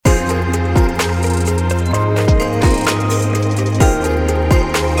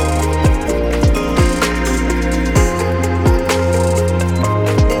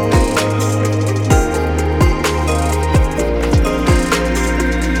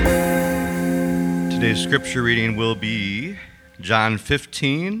Today's scripture reading will be John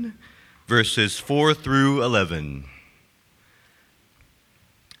 15, verses 4 through 11.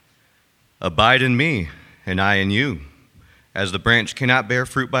 Abide in me, and I in you. As the branch cannot bear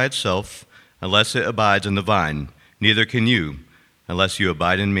fruit by itself unless it abides in the vine, neither can you unless you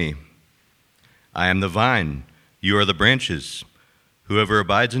abide in me. I am the vine, you are the branches. Whoever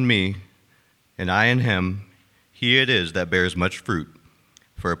abides in me, and I in him, he it is that bears much fruit.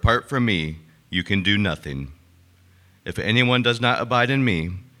 For apart from me, you can do nothing. If anyone does not abide in me,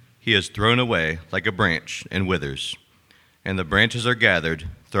 he is thrown away like a branch and withers. And the branches are gathered,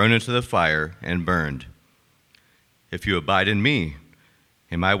 thrown into the fire, and burned. If you abide in me,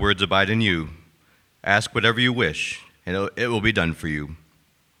 and my words abide in you, ask whatever you wish, and it will be done for you.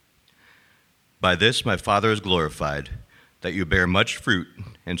 By this my Father is glorified, that you bear much fruit,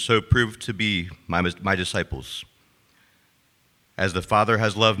 and so prove to be my disciples. As the Father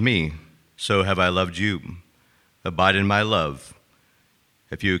has loved me, so have I loved you. Abide in my love.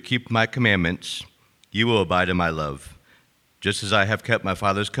 If you keep my commandments, you will abide in my love, just as I have kept my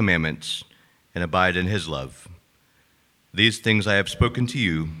Father's commandments and abide in his love. These things I have spoken to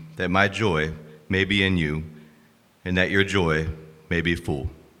you, that my joy may be in you, and that your joy may be full.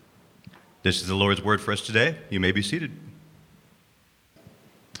 This is the Lord's word for us today. You may be seated.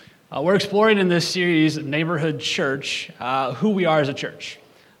 We're exploring in this series, Neighborhood Church, who we are as a church.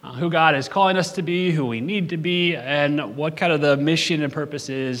 Who God is calling us to be, who we need to be, and what kind of the mission and purpose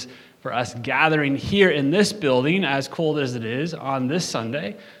is for us gathering here in this building, as cold as it is, on this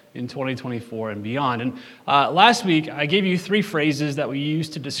Sunday in 2024 and beyond. And last week, I gave you three phrases that we use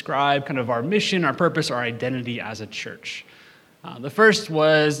to describe kind of our mission, our purpose, our identity as a church. The first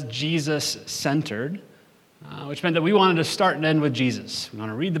was Jesus-centered, which meant that we wanted to start and end with Jesus. We want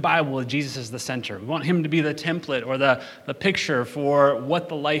to read the Bible with Jesus as the center. We want him to be the template or the picture for what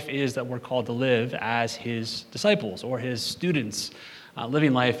the life is that we're called to live as his disciples or his students,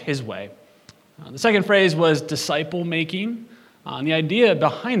 living life his way. The second phrase was disciple making. And the idea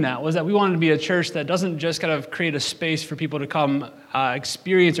behind that was that we wanted to be a church that doesn't just kind of create a space for people to come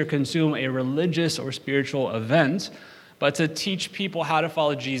experience or consume a religious or spiritual event, but to teach people how to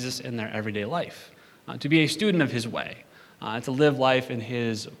follow Jesus in their everyday life. To be a student of his way, to live life in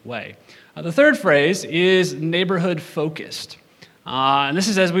his way. The third phrase is neighborhood focused. And this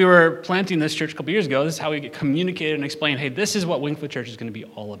is as we were planting this church a couple years ago, this is how we get communicated and explained, hey, this is what Wingfoot Church is going to be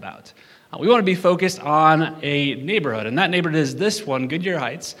all about. We want to be focused on a neighborhood, and that neighborhood is this one, Goodyear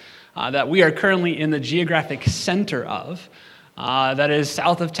Heights, that we are currently in the geographic center of. That is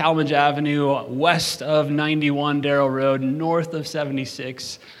south of Talmadge Avenue, west of 91 Darrow Road, north of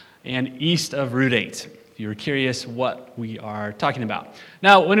 76, and east of Route 8, if you were curious what we are talking about.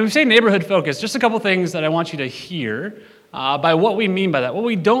 Now, when we say neighborhood focus, just a couple things that I want you to hear by what we mean by that. What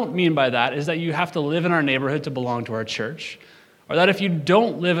we don't mean by that is that you have to live in our neighborhood to belong to our church, or that if you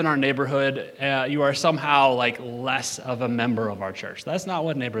don't live in our neighborhood, you are somehow like less of a member of our church. That's not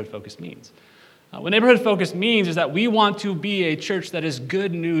what neighborhood focus means. What neighborhood focus means is that we want to be a church that is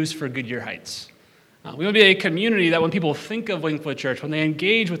good news for Goodyear Heights. We want to be a community that when people think of Wingfoot Church, when they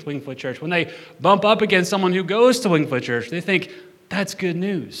engage with Wingfoot Church, when they bump up against someone who goes to Wingfoot Church, they think, that's good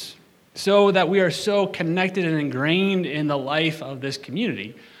news. So that we are so connected and ingrained in the life of this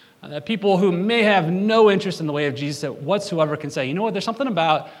community that people who may have no interest in the way of Jesus whatsoever can say, you know what, there's something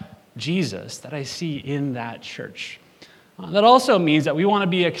about Jesus that I see in that church. That also means that we want to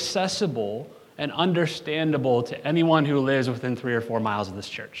be accessible and understandable to anyone who lives within 3 or 4 miles of this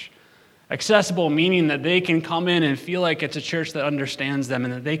church. Accessible meaning that they can come in and feel like it's a church that understands them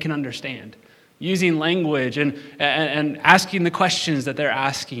and that they can understand, using language and asking the questions that they're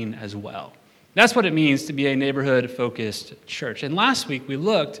asking as well. That's what it means to be a neighborhood-focused church. And last week we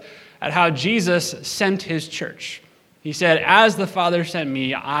looked at how Jesus sent his church. He said, as the Father sent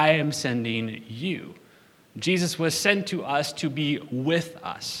me, I am sending you. Jesus was sent to us to be with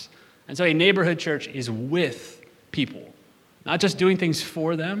us. And so a neighborhood church is with people, not just doing things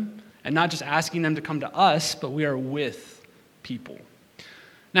for them, and not just asking them to come to us, but we are with people.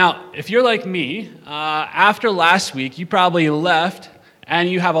 Now, if you're like me, after last week, you probably left and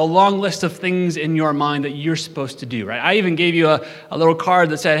you have a long list of things in your mind that you're supposed to do, right? I even gave you a little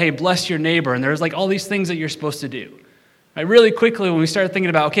card that said, hey, bless your neighbor, and there's like all these things that you're supposed to do. Right? Really quickly, when we started thinking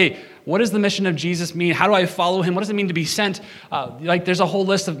about, okay, what does the mission of Jesus mean? How do I follow him? What does it mean to be sent? There's a whole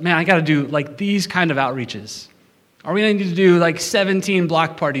list of, man, I got to do like these kind of outreaches. Are we going to need to do like 17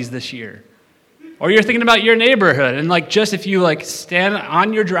 block parties this year? Or you're thinking about your neighborhood, and like just if you like stand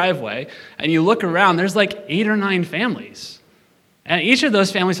on your driveway and you look around, there's like 8 or 9 families. And each of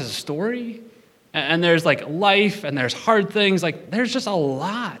those families has a story, and there's like life, and there's hard things. Like there's just a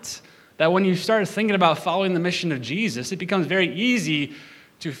lot that when you start thinking about following the mission of Jesus, it becomes very easy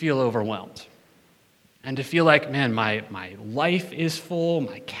to feel overwhelmed and to feel like, man, my life is full,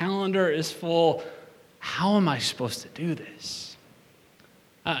 my calendar is full. How am I supposed to do this?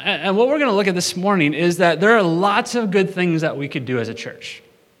 And what we're going to look at this morning is that there are lots of good things that we could do as a church.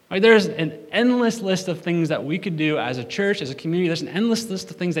 Right? There's an endless list of things that we could do as a church, as a community. There's an endless list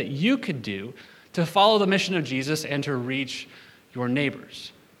of things that you could do to follow the mission of Jesus and to reach your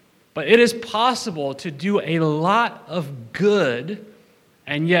neighbors. But it is possible to do a lot of good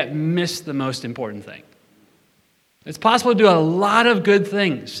and yet miss the most important thing. It's possible to do a lot of good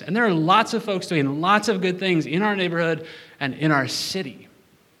things, and there are lots of folks doing lots of good things in our neighborhood and in our city.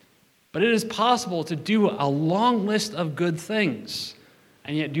 But it is possible to do a long list of good things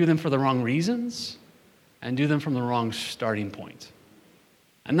and yet do them for the wrong reasons and do them from the wrong starting point.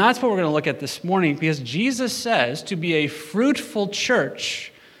 And that's what we're going to look at this morning, because Jesus says to be a fruitful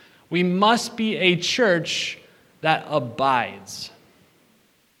church, we must be a church that abides.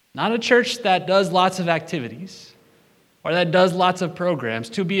 Not a church that does lots of activities or that does lots of programs.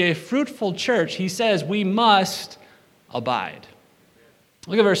 To be a fruitful church, he says we must abide.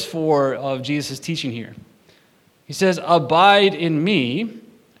 Look at verse 4 of Jesus' teaching here. He says, "Abide in me,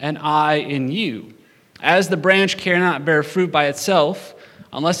 and I in you. As the branch cannot bear fruit by itself,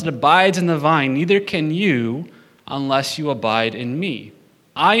 unless it abides in the vine, neither can you unless you abide in me.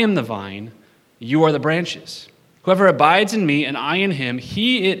 I am the vine, you are the branches. Whoever abides in me and I in him,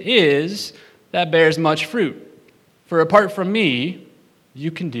 he it is that bears much fruit. For apart from me,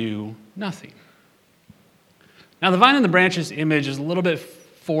 you can do nothing." Now, the vine and the branches image is a little bit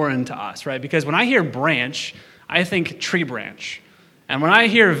foreign to us, right? Because when I hear branch, I think tree branch. And when I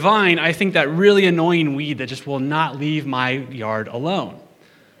hear vine, I think that really annoying weed that just will not leave my yard alone.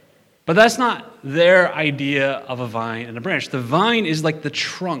 But that's not their idea of a vine and a branch. The vine is like the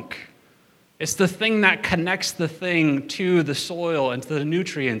trunk. It's the thing that connects the thing to the soil and to the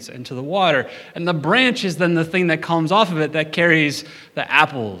nutrients and to the water. And the branch is then the thing that comes off of it that carries the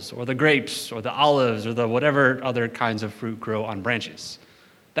apples or the grapes or the olives or the whatever other kinds of fruit grow on branches.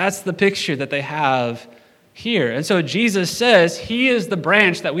 That's the picture that they have here. And so Jesus says he is the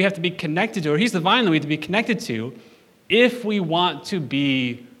branch that we have to be connected to, or he's the vine that we have to be connected to if we want to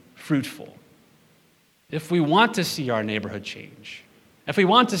be fruitful, if we want to see our neighborhood change, if we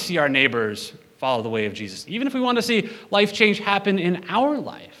want to see our neighbors follow the way of Jesus, even if we want to see life change happen in our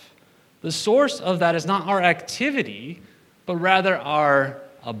life. The source of that is not our activity, but rather our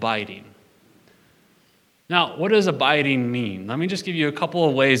abiding. Now, what does abiding mean? Let me just give you a couple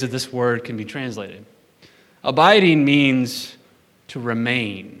of ways that this word can be translated. Abiding means to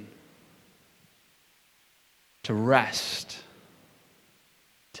remain, to rest,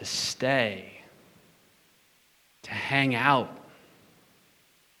 to stay, to hang out,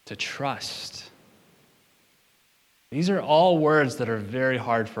 to trust. These are all words that are very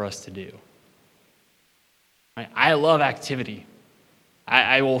hard for us to do. I love activity.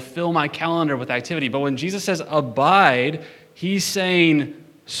 I will fill my calendar with activity. But when Jesus says abide, he's saying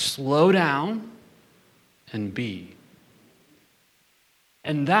slow down and be.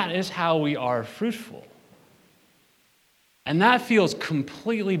 And that is how we are fruitful. And that feels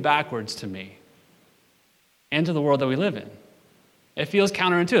completely backwards to me and to the world that we live in. It feels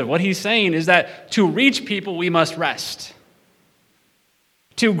counterintuitive. What he's saying is that to reach people, we must rest.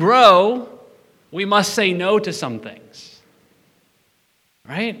 To grow, we must say no to some things.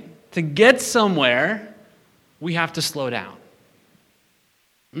 Right? To get somewhere, we have to slow down.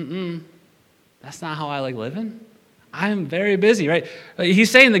 That's not how I like living. I'm very busy, right? He's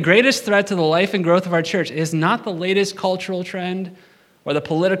saying the greatest threat to the life and growth of our church is not the latest cultural trend or the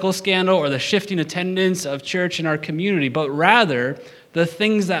political scandal or the shifting attendance of church in our community, but rather the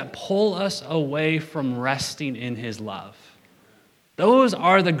things that pull us away from resting in his love. Those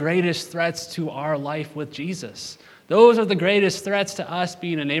are the greatest threats to our life with Jesus. Those are the greatest threats to us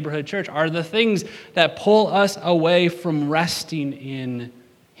being a neighborhood church, are the things that pull us away from resting in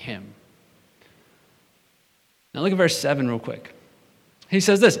him. Now look at verse 7 real quick. He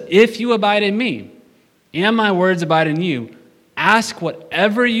says this, "If you abide in me, and my words abide in you, ask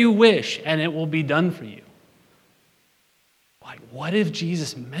whatever you wish, and it will be done for you." Like, what if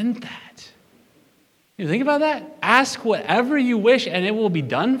Jesus meant that? You think about that? Ask whatever you wish, and it will be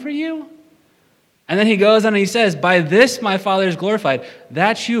done for you? And then he goes on and he says, "By this my Father is glorified,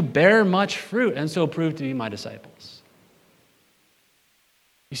 that you bear much fruit, and so prove to be my disciples."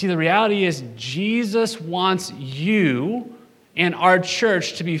 You see, the reality is Jesus wants you and our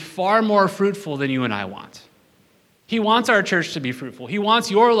church to be far more fruitful than you and I want. He wants our church to be fruitful. He wants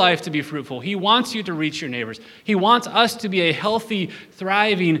your life to be fruitful. He wants you to reach your neighbors. He wants us to be a healthy,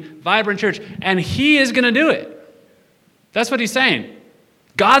 thriving, vibrant church, and he is going to do it. That's what he's saying.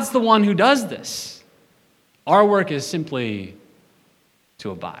 God's the one who does this. Our work is simply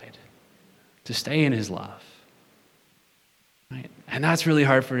to abide, to stay in his love. Right? And that's really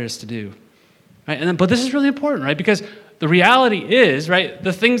hard for us to do. Right? But this is really important, right? Because the reality is, right,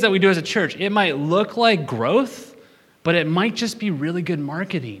 the things that we do as a church, it might look like growth, but it might just be really good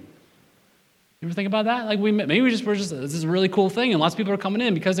marketing. You ever think about that? Like we're just this is a really cool thing, and lots of people are coming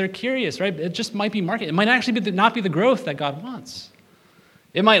in because they're curious, right? It just might be marketing. It might actually not be the growth that God wants.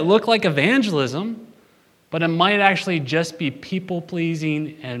 It might look like evangelism, but it might actually just be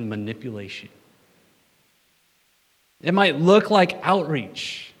people-pleasing and manipulation. It might look like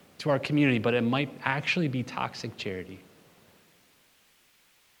outreach to our community, but it might actually be toxic charity.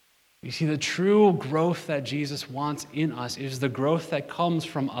 You see, the true growth that Jesus wants in us is the growth that comes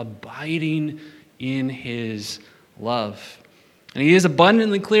from abiding in his love. And he is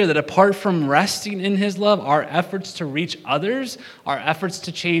abundantly clear that apart from resting in his love, our efforts to reach others, our efforts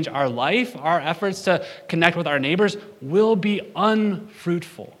to change our life, our efforts to connect with our neighbors will be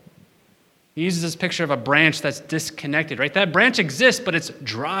unfruitful. He uses this picture of a branch that's disconnected, right? That branch exists, but it's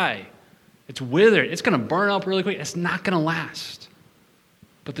dry. It's withered. It's going to burn up really quick. It's not going to last.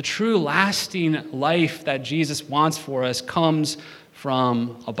 But the true lasting life that Jesus wants for us comes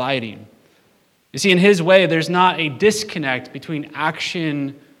from abiding. You see, in his way, there's not a disconnect between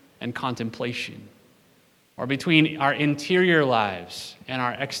action and contemplation, or between our interior lives and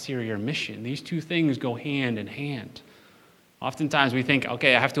our exterior mission. These two things go hand in hand. Oftentimes we think,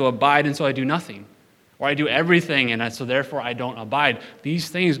 okay, I have to abide, and so I do nothing. Or I do everything, and so therefore I don't abide. These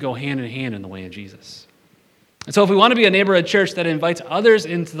things go hand in hand in the way of Jesus. And so if we want to be a neighborhood church that invites others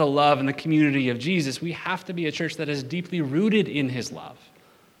into the love and the community of Jesus, we have to be a church that is deeply rooted in his love.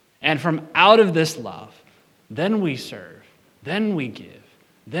 And from out of this love, then we serve, then we give,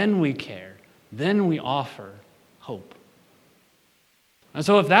 then we care, then we offer hope. And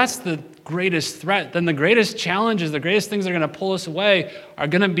so if that's the greatest threat, then the greatest challenges, the greatest things that are going to pull us away are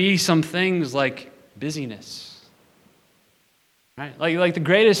going to be some things like busyness. Right? Like the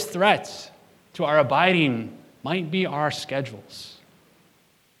greatest threats to our abiding might be our schedules.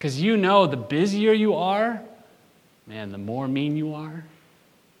 Because you know the busier you are, man, the more mean you are,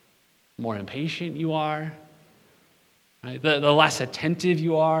 the more impatient you are, right? The less attentive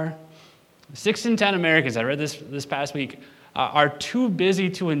you are. 6 in 10 Americans, I read this past week, are too busy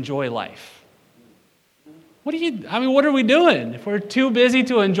to enjoy life. What are we doing? If we're too busy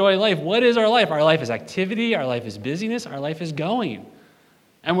to enjoy life, what is our life? Our life is activity, our life is busyness, our life is going.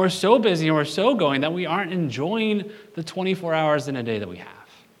 And we're so busy and we're so going that we aren't enjoying the 24 hours in a day that we have.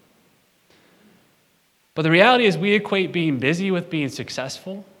 But the reality is we equate being busy with being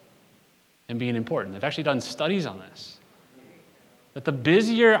successful and being important. They've actually done studies on this. That the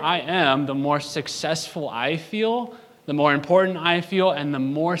busier I am, the more successful I feel, the more important I feel, and the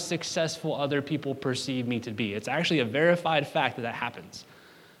more successful other people perceive me to be. It's actually a verified fact that happens.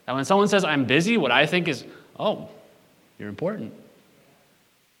 That when someone says I'm busy, what I think is, oh, you're important.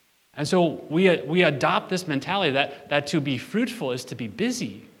 And so we adopt this mentality that to be fruitful is to be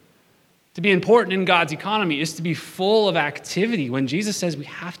busy. To be important in God's economy is to be full of activity when Jesus says we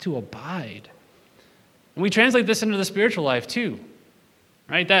have to abide. And we translate this into the spiritual life too.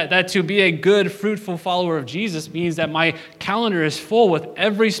 Right? That to be a good, fruitful follower of Jesus means that my calendar is full with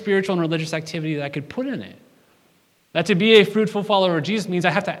every spiritual and religious activity that I could put in it. That to be a fruitful follower of Jesus means I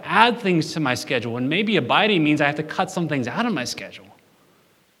have to add things to my schedule, and maybe abiding means I have to cut some things out of my schedule.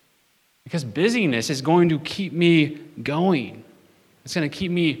 Because busyness is going to keep me going. It's going to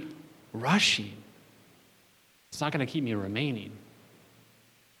keep me rushing. It's not going to keep me remaining.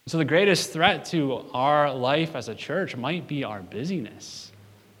 So the greatest threat to our life as a church might be our busyness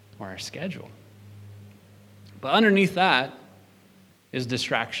or our schedule. But underneath that is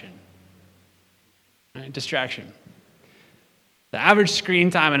distraction. Right? Distraction. The average screen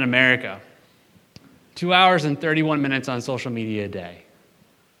time in America, 2 hours and 31 minutes on social media a day.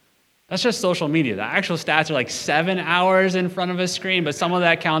 That's just social media. The actual stats are like 7 hours in front of a screen, but some of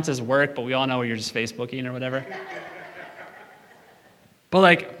that counts as work, but we all know you're just Facebooking or whatever. But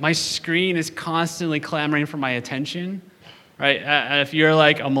like my screen is constantly clamoring for my attention, right? If you're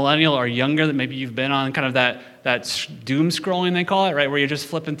like a millennial or younger, that maybe you've been on kind of that doom scrolling, they call it, right? Where you're just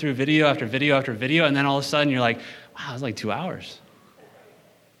flipping through video after video after video, and then all of a sudden you're like, wow, it's like 2 hours.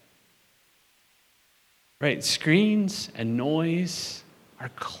 Right? Screens and noise are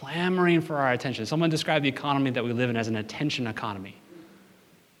clamoring for our attention. Someone described the economy that we live in as an attention economy.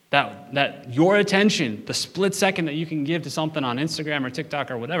 That your attention, the split second that you can give to something on Instagram or TikTok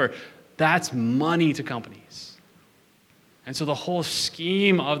or whatever, that's money to companies. And so the whole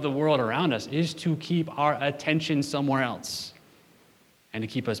scheme of the world around us is to keep our attention somewhere else and to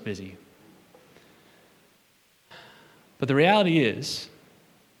keep us busy. But the reality is,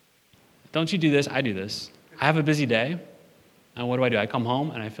 don't you do this, I do this. I have a busy day, and what do? I come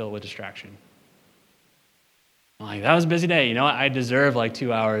home and I fill it with distraction. I'm like, that was a busy day. You know what? I deserve like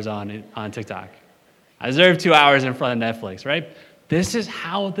 2 hours on TikTok. I deserve 2 hours in front of Netflix, right? This is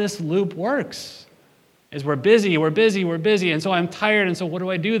how this loop works. Is we're busy, and so I'm tired, and so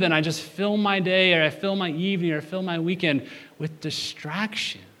what do? Then I just fill my day, or I fill my evening, or fill my weekend with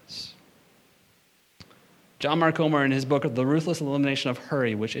distractions. John Mark Comer, in his book, The Ruthless Elimination of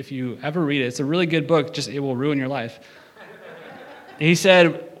Hurry, which if you ever read it, it's a really good book, just it will ruin your life. He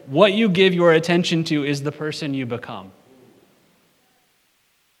said, what you give your attention to is the person you become.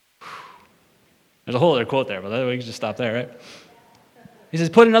 There's a whole other quote there, but we can just stop there, right? He says,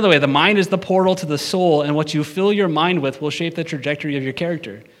 put another way, the mind is the portal to the soul, and what you fill your mind with will shape the trajectory of your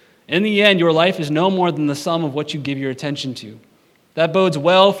character. In the end, your life is no more than the sum of what you give your attention to. That bodes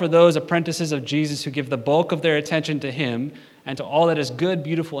well for those apprentices of Jesus who give the bulk of their attention to him and to all that is good,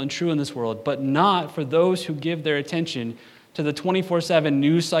 beautiful, and true in this world, but not for those who give their attention to the 24/7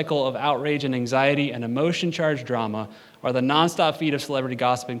 news cycle of outrage and anxiety and emotion-charged drama, or the nonstop feed of celebrity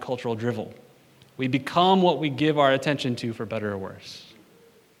gossip and cultural drivel. We become what we give our attention to, for better or worse.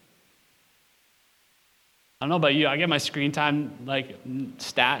 I don't know about you, I get my screen time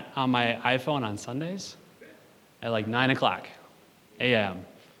stat on my iPhone on Sundays at 9 a.m.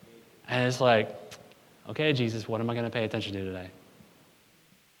 And it's like, okay, Jesus, what am I going to pay attention to today?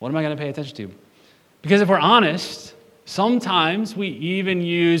 What am I going to pay attention to? Because if we're honest, sometimes we even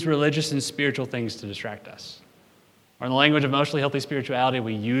use religious and spiritual things to distract us. Or in the language of emotionally healthy spirituality,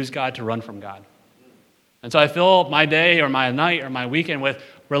 we use God to run from God. And so I fill my day or my night or my weekend with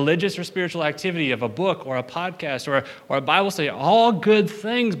religious or spiritual activity of a book or a podcast or a Bible study, all good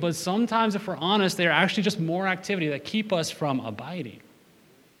things, but sometimes, if we're honest, they are actually just more activity that keep us from abiding.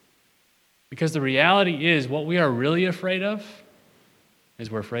 Because the reality is, what we are really afraid of is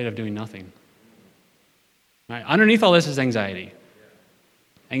we're afraid of doing nothing. Right? Underneath all this is anxiety.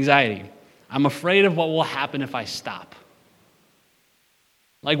 Anxiety. I'm afraid of what will happen if I stop.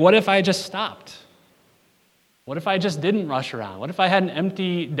 What if I just stopped? What if I just didn't rush around? What if I had an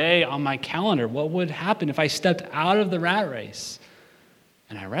empty day on my calendar? What would happen if I stepped out of the rat race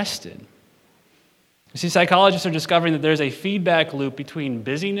and I rested? You see, psychologists are discovering that there's a feedback loop between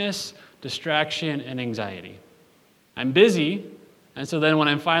busyness, distraction, and anxiety. I'm busy, and so then when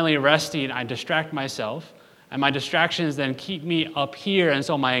I'm finally resting, I distract myself, and my distractions then keep me up here, and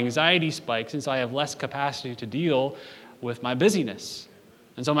so my anxiety spikes, and so I have less capacity to deal with my busyness.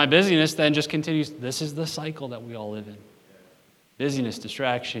 And so my busyness then just continues. This is the cycle that we all live in. Busyness,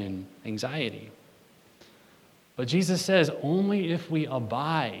 distraction, anxiety. But Jesus says, only if we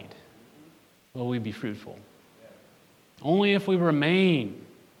abide will we be fruitful. Only if we remain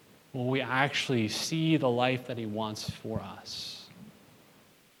will we actually see the life that he wants for us.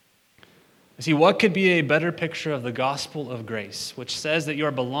 You see, what could be a better picture of the gospel of grace, which says that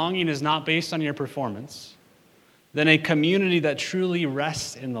your belonging is not based on your performance, than a community that truly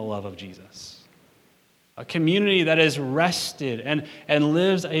rests in the love of Jesus? A community that is rested and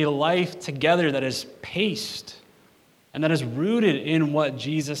lives a life together that is paced and that is rooted in what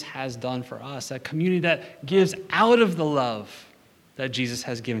Jesus has done for us. A community that gives out of the love that Jesus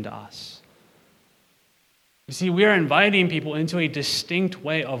has given to us. You see, we are inviting people into a distinct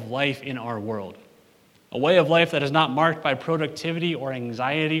way of life in our world. A way of life that is not marked by productivity or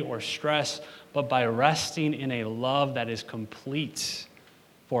anxiety or stress, but by resting in a love that is complete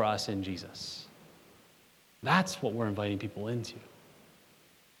for us in Jesus. That's what we're inviting people into.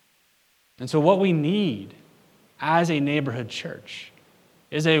 And so what we need as a neighborhood church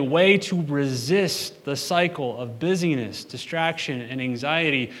is a way to resist the cycle of busyness, distraction, and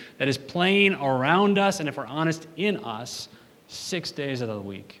anxiety that is playing around us, and if we're honest, in us, 6 days of the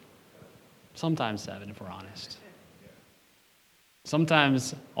week. Sometimes 7, if we're honest.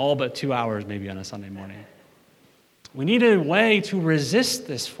 Sometimes all but 2 hours maybe on a Sunday morning. We need a way to resist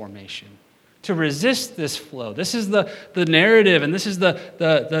this formation, to resist this flow. This is the narrative, and this is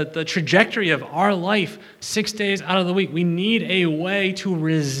the trajectory of our life 6 days out of the week. We need a way to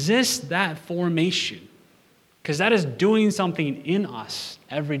resist that formation, because that is doing something in us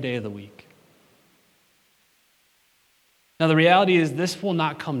every day of the week. Now, the reality is this will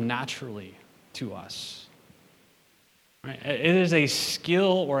not come naturally to us. Right? It is a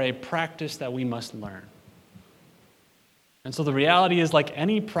skill or a practice that we must learn. And so the reality is, like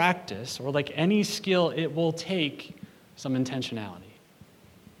any practice or like any skill, it will take some intentionality.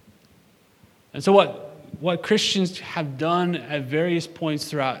 And so what Christians have done at various points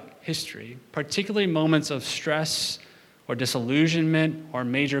throughout history, particularly moments of stress or disillusionment or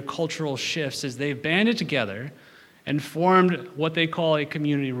major cultural shifts, is they've banded together and formed what they call a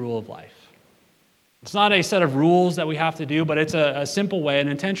community rule of life. It's not a set of rules that we have to do, but it's a simple way, an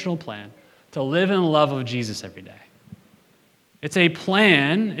intentional plan to live in the love of Jesus every day. It's a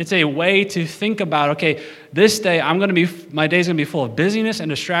plan, it's a way to think about, okay, this day my day's gonna be full of busyness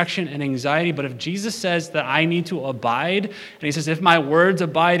and distraction and anxiety, but if Jesus says that I need to abide, and he says, if my words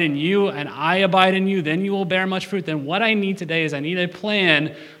abide in you and I abide in you, then you will bear much fruit, then what I need today is I need a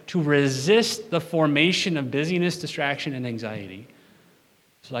plan to resist the formation of busyness, distraction, and anxiety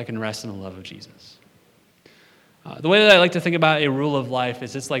so I can rest in the love of Jesus. The way that I like to think about a rule of life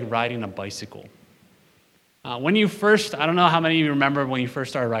is it's like riding a bicycle. I don't know how many of you remember when you first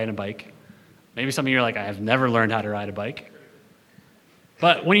started riding a bike. Maybe some of you are like, I have never learned how to ride a bike.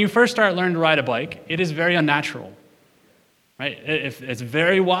 But when you first start learning to ride a bike, it is very unnatural, right? It's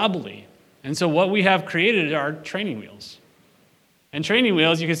very wobbly. And so what we have created are training wheels. And training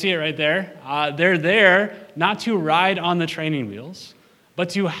wheels, you can see it right there, they're there not to ride on the training wheels, but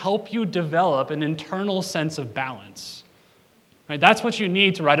to help you develop an internal sense of balance. Right? That's what you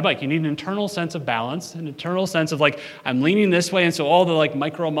need to ride a bike. You need an internal sense of balance, an internal sense of like, I'm leaning this way, and so all the like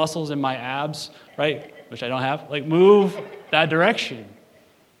micro muscles in my abs, right, which I don't have, like move that direction.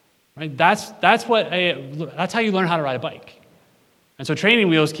 Right? That's how you learn how to ride a bike. And so training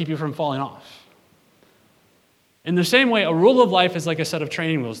wheels keep you from falling off. In the same way, a rule of life is like a set of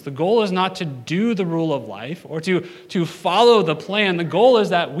training wheels. The goal is not to do the rule of life or to follow the plan. The goal is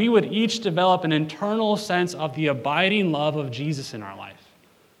that we would each develop an internal sense of the abiding love of Jesus in our life.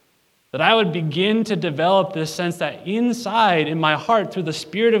 That I would begin to develop this sense that inside, in my heart, through the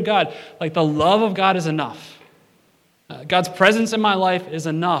Spirit of God, like the love of God is enough. God's presence in my life is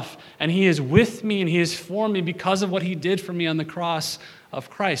enough. And he is with me and he is for me because of what he did for me on the cross of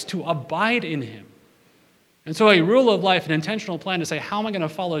Christ, to abide in him. And so a rule of life, an intentional plan to say, how am I going to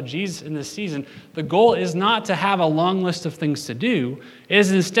follow Jesus in this season? The goal is not to have a long list of things to do. It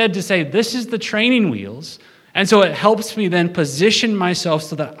is instead to say, this is the training wheels. And so it helps me then position myself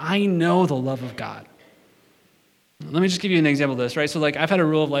so that I know the love of God. Let me just give you an example of this, right? So like I've had a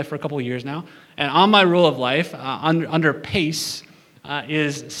rule of life for a couple of years now. And on my rule of life, under PACE,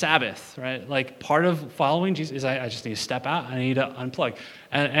 is Sabbath, right? Like part of following Jesus is I just need to step out. I need to unplug.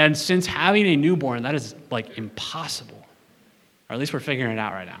 And since having a newborn, that is like impossible. Or at least we're figuring it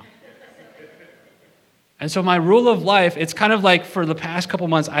out right now. And so my rule of life, it's kind of like for the past couple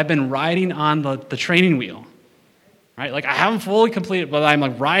months, I've been riding on the training wheel, right? Like I haven't fully completed, but I'm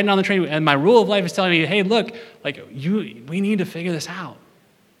like riding on the training wheel. And my rule of life is telling me, hey, look, like we need to figure this out.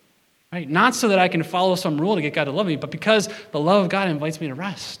 Right? Not so that I can follow some rule to get God to love me, but because the love of God invites me to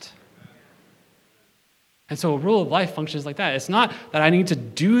rest. And so a rule of life functions like that. It's not that I need to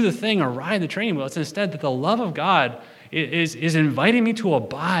do the thing or ride the training wheel. It's instead that the love of God is inviting me to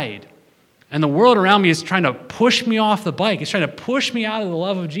abide. And the world around me is trying to push me off the bike. It's trying to push me out of the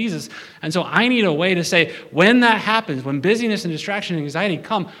love of Jesus. And so I need a way to say, when that happens, when busyness and distraction and anxiety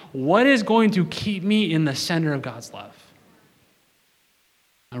come, what is going to keep me in the center of God's love?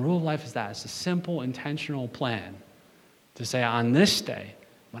 A rule of life is that. It's a simple, intentional plan to say, on this day,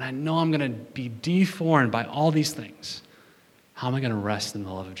 when I know I'm going to be deformed by all these things, how am I going to rest in the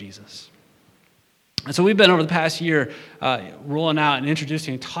love of Jesus? And so we've been over the past year rolling out and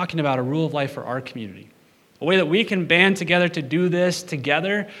introducing and talking about a rule of life for our community. A way that we can band together to do this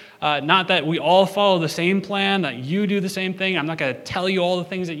together. Not that we all follow the same plan, that you do the same thing. I'm not going to tell you all the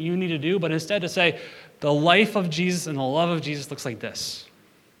things that you need to do, but instead to say, the life of Jesus and the love of Jesus looks like this.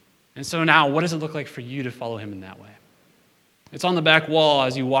 And so now, what does it look like for you to follow him in that way? It's on the back wall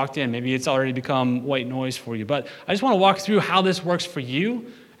as you walked in. Maybe it's already become white noise for you. But I just want to walk through how this works for you.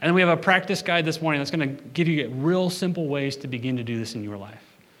 And then we have a practice guide this morning that's going to give you real simple ways to begin to do this in your life.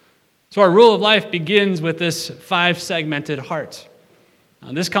 So our rule of life begins with this 5-segmented heart.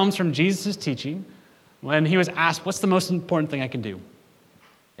 This comes from Jesus' teaching when he was asked, what's the most important thing I can do?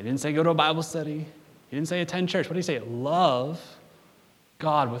 He didn't say go to a Bible study. He didn't say attend church. What did he say? Love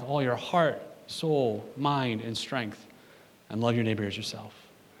God with all your heart, soul, mind, and strength, and love your neighbor as yourself.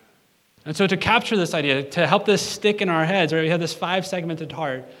 And so to capture this idea, to help this stick in our heads, right, we have this 5-segmented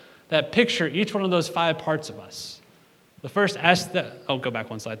heart that picture each one of those 5 parts of us. The first S, go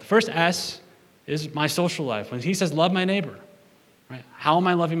back one slide. The first S is my social life. When he says love my neighbor, right? How am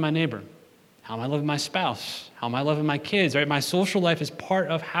I loving my neighbor? How am I loving my spouse? How am I loving my kids, right? My social life is part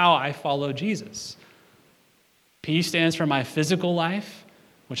of how I follow Jesus. P stands for my physical life,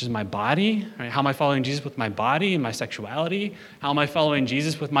 which is my body. Right? How am I following Jesus with my body and my sexuality? How am I following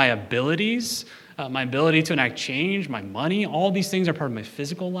Jesus with my abilities, my ability to enact change, my money? All these things are part of my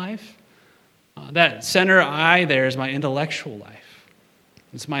physical life. That center I there is my intellectual life.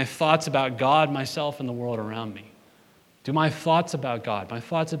 It's my thoughts about God, myself, and the world around me. Do my thoughts about God, my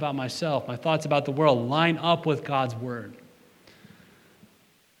thoughts about myself, my thoughts about the world line up with God's word?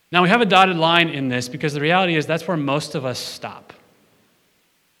 Now, we have a dotted line in this because the reality is that's where most of us stop.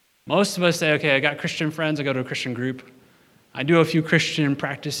 Most of us say, okay, I got Christian friends, I go to a Christian group, I do a few Christian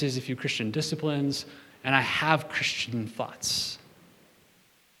practices, a few Christian disciplines, and I have Christian thoughts.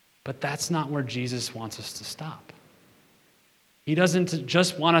 But that's not where Jesus wants us to stop. He doesn't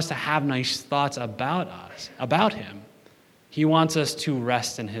just want us to have nice thoughts about us, about him. He wants us to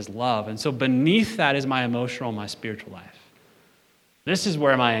rest in his love. And so beneath that is my emotional, my spiritual life. This is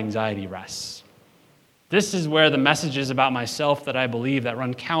where my anxiety rests. This is where the messages about myself that I believe that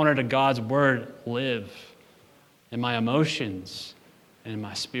run counter to God's word live, in my emotions and in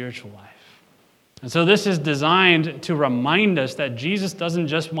my spiritual life. And so this is designed to remind us that Jesus doesn't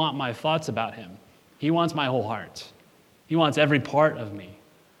just want my thoughts about him. He wants my whole heart. He wants every part of me,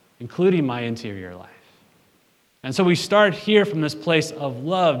 including my interior life. And so we start here from this place of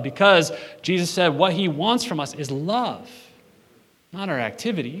love because Jesus said what he wants from us is love, not our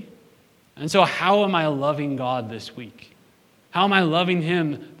activity. And so how am I loving God this week? How am I loving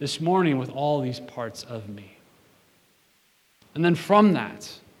him this morning with all these parts of me? And then from that,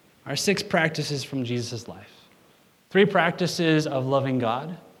 our 6 practices from Jesus' life. 3 practices of loving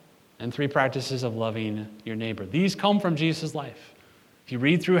God and 3 practices of loving your neighbor. These come from Jesus' life. If you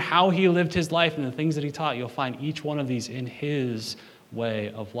read through how he lived his life and the things that he taught, you'll find each one of these in his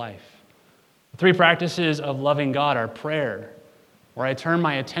way of life. The 3 practices of loving God are prayer, where I turn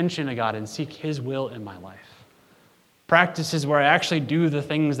my attention to God and seek his will in my life. Practices where I actually do the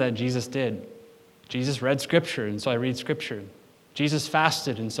things that Jesus did. Jesus read Scripture, and so I read Scripture. Jesus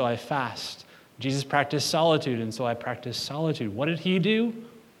fasted, and so I fast. Jesus practiced solitude, and so I practice solitude. What did he do?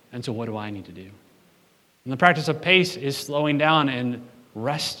 And so what do I need to do? And the practice of pace is slowing down and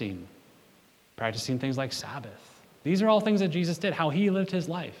resting, practicing things like Sabbath. These are all things that Jesus did, how he lived his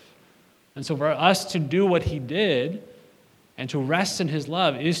life. And so for us to do what he did and to rest in his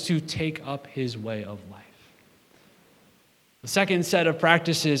love is to take up his way of life. The second set of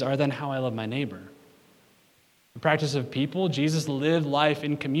practices are then how I love my neighbor. The practice of people, Jesus lived life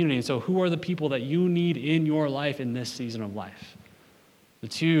in community. So who are the people that you need in your life in this season of life? The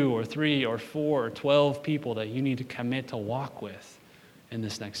 2 or 3 or 4 or 12 people that you need to commit to walk with in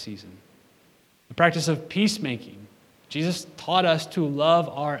this next season. The practice of peacemaking. Jesus taught us to love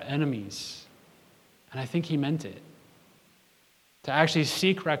our enemies. And I think he meant it. To actually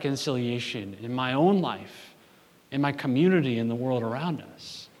seek reconciliation in my own life, in my community, in the world around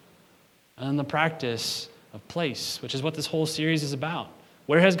us. And then the practice of place, which is what this whole series is about.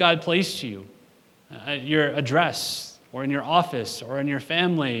 Where has God placed you? At your address, or in your office, or in your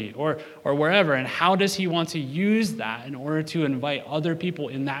family, or wherever. And how does he want to use that in order to invite other people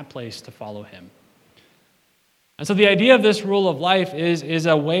in that place to follow him? And so the idea of this rule of life is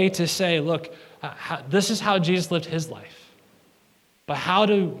a way to say, look, this is how Jesus lived his life. But how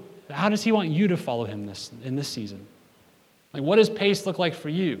does he want you to follow him in this season? Like, what does pace look like for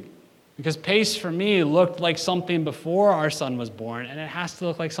you? Because pace for me looked like something before our son was born, and it has to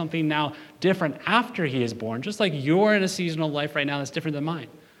look like something now different after he is born, just like you're in a season of life right now that's different than mine.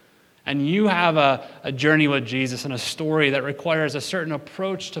 And you have a journey with Jesus and a story that requires a certain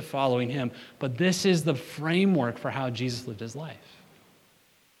approach to following him, but this is the framework for how Jesus lived his life.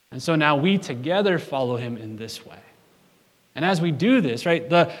 And so now we together follow him in this way. And as we do this, right,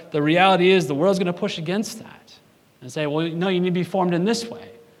 the reality is the world's going to push against that and say, well, no, you need to be formed in this way.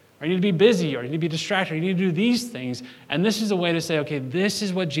 Or you need to be busy, or you need to be distracted, or you need to do these things. And this is a way to say, okay, this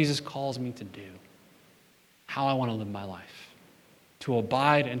is what Jesus calls me to do. How I want to live my life. To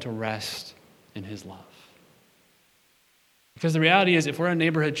abide and to rest in his love. Because the reality is, if we're a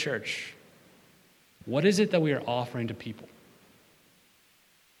neighborhood church, what is it that we are offering to people?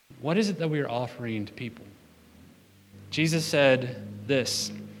 What is it that we are offering to people? Jesus said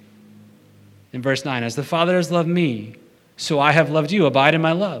this in verse 9, as the Father has loved me, so I have loved you. Abide in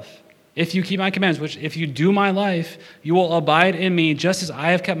my love. If you keep my commandments, which if you do my life, you will abide in me, just as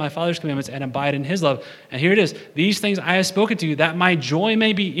I have kept my Father's commandments and abide in his love. And here it is. These things I have spoken to you, that my joy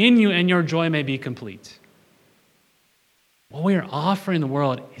may be in you and your joy may be complete. What we are offering the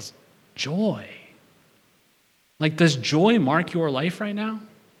world is joy. Like, does joy mark your life right now?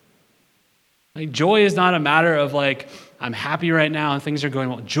 Like, joy is not a matter of like, I'm happy right now and things are going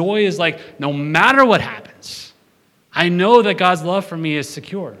well. Joy is like, no matter what happens, I know that God's love for me is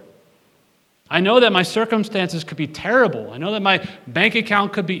secure. I know that my circumstances could be terrible. I know that my bank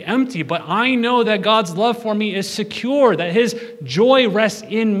account could be empty, but I know that God's love for me is secure, that his joy rests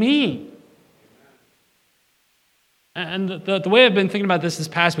in me. And the way I've been thinking about this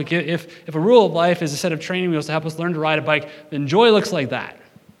past week, if a rule of life is a set of training wheels to help us learn to ride a bike, then joy looks like that.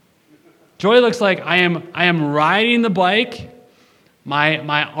 Joy looks like I am riding the bike.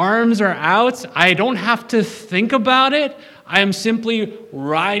 My arms are out. I don't have to think about it. I am simply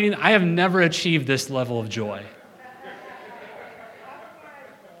riding. I have never achieved this level of joy.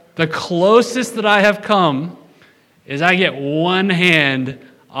 The closest that I have come is I get one hand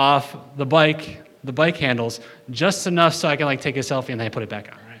off the bike handles, just enough so I can take a selfie and then I put it back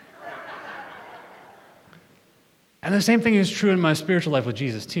on, right? And the same thing is true in my spiritual life with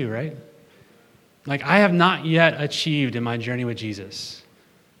Jesus too, right? I have not yet achieved in my journey with Jesus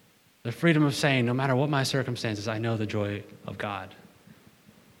the freedom of saying, no matter what my circumstances, I know the joy of God.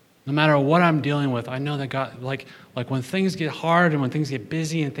 No matter what I'm dealing with, I know that God, like when things get hard and when things get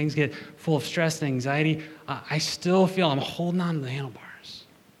busy and things get full of stress and anxiety, I still feel I'm holding on to the handlebars.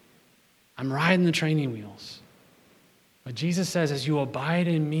 I'm riding the training wheels. But Jesus says, as you abide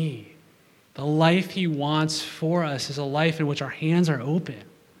in me, the life he wants for us is a life in which our hands are open.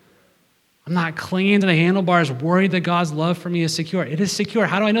 I'm not clinging to the handlebars, worried that God's love for me is secure. It is secure.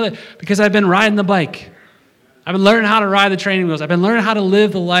 How do I know that? Because I've been riding the bike. I've been learning how to ride the training wheels. I've been learning how to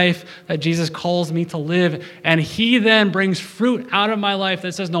live the life that Jesus calls me to live. And he then brings fruit out of my life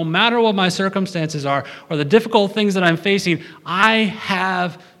that says, no matter what my circumstances are or the difficult things that I'm facing, I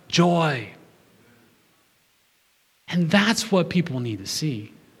have joy. And that's what people need to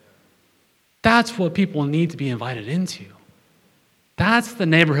see. That's what people need to be invited into. That's the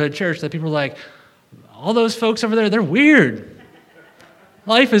neighborhood church that people are like, all those folks over there, they're weird.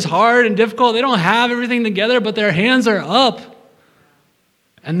 Life is hard and difficult. They don't have everything together, but their hands are up.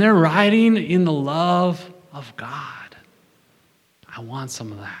 And they're riding in the love of God. I want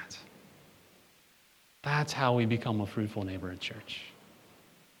some of that. That's how we become a fruitful neighborhood church.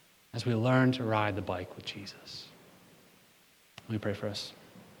 As we learn to ride the bike with Jesus. Let me pray for us.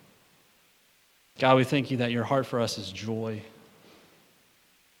 God, we thank you that your heart for us is joy.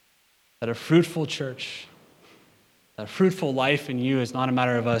 That a fruitful church, that fruitful life in you is not a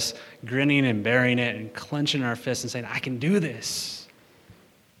matter of us grinning and bearing it and clenching our fists and saying, I can do this.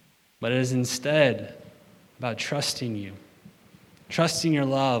 But it is instead about trusting you, trusting your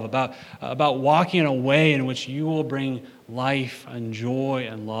love, about walking in a way in which you will bring life and joy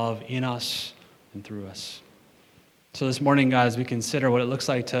and love in us and through us. So this morning, God, as we consider what it looks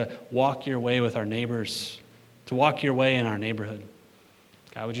like to walk your way with our neighbors, to walk your way in our neighborhood,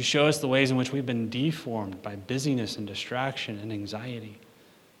 God, would you show us the ways in which we've been deformed by busyness and distraction and anxiety?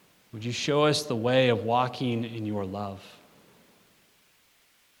 Would you show us the way of walking in your love?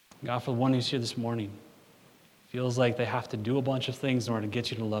 God, for the one who's here this morning, feels like they have to do a bunch of things in order to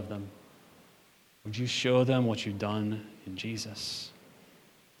get you to love them, would you show them what you've done in Jesus?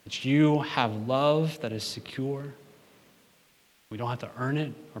 That you have love that is secure. We don't have to earn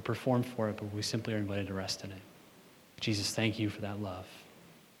it or perform for it, but we simply are invited to rest in it. Jesus, thank you for that love.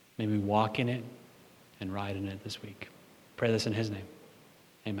 May we walk in it and ride in it this week. Pray this in his name.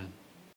 Amen.